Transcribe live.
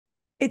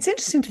It's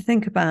interesting to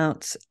think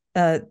about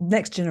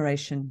next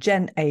generation,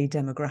 Gen A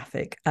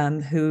demographic,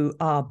 who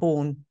are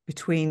born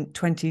between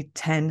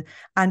 2010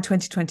 and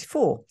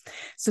 2024.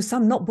 So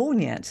some not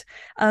born yet,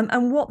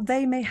 and what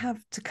they may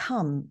have to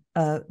come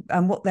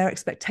and what their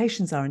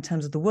expectations are in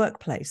terms of the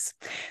workplace.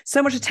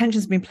 So much attention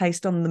has been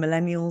placed on the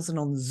millennials and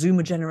on the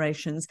Zoomer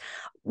generations.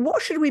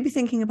 What should we be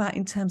thinking about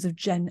in terms of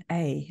Gen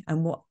A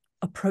and what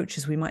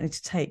approaches we might need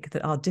to take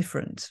that are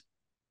different?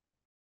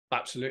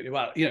 Absolutely.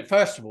 Well,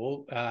 first of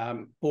all,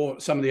 for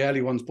some of the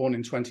early ones born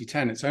in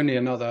 2010, it's only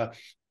another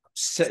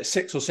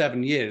 6 or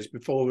 7 years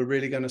before we're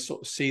really going to sort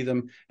of see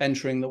them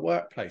entering the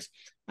workplace.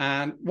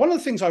 And one of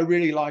the things I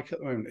really like at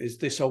the moment is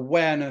this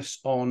awareness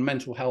on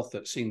mental health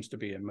that seems to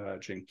be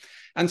emerging.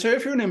 And so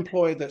if you're an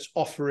employer that's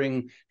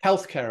offering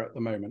healthcare at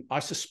the moment, I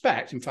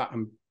suspect, in fact,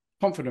 I'm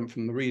confident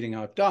from the reading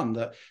I've done,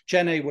 that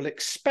Gen A will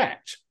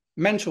expect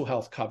mental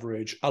health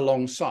coverage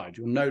alongside.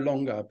 You'll no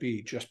longer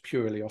be just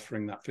purely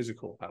offering that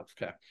physical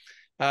healthcare.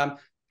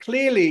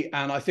 Clearly,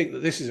 and I think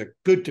that this is a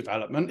good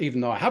development,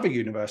 even though I have a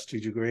university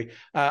degree,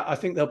 I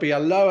think there'll be a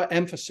lower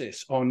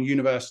emphasis on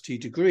university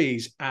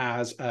degrees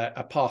as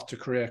a path to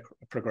career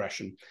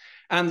progression.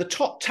 And the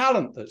top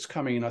talent that's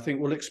coming in, I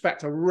think, will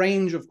expect a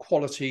range of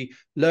quality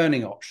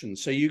learning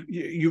options. So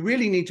you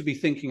really need to be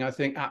thinking, I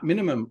think, at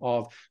minimum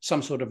of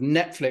some sort of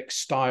Netflix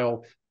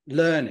style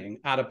learning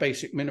at a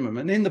basic minimum.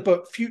 And in the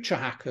book Future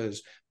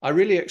Hackers, I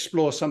really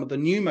explore some of the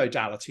new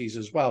modalities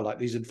as well, like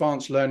these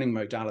advanced learning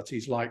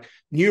modalities like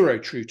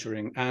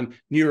neurotutoring and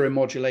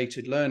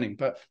neuromodulated learning.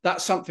 But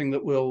that's something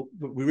that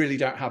we really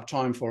don't have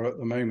time for at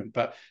the moment.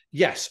 But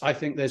yes, I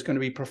think there's going to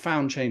be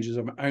profound changes.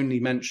 I've only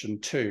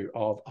mentioned two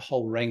of a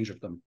whole range of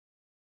them.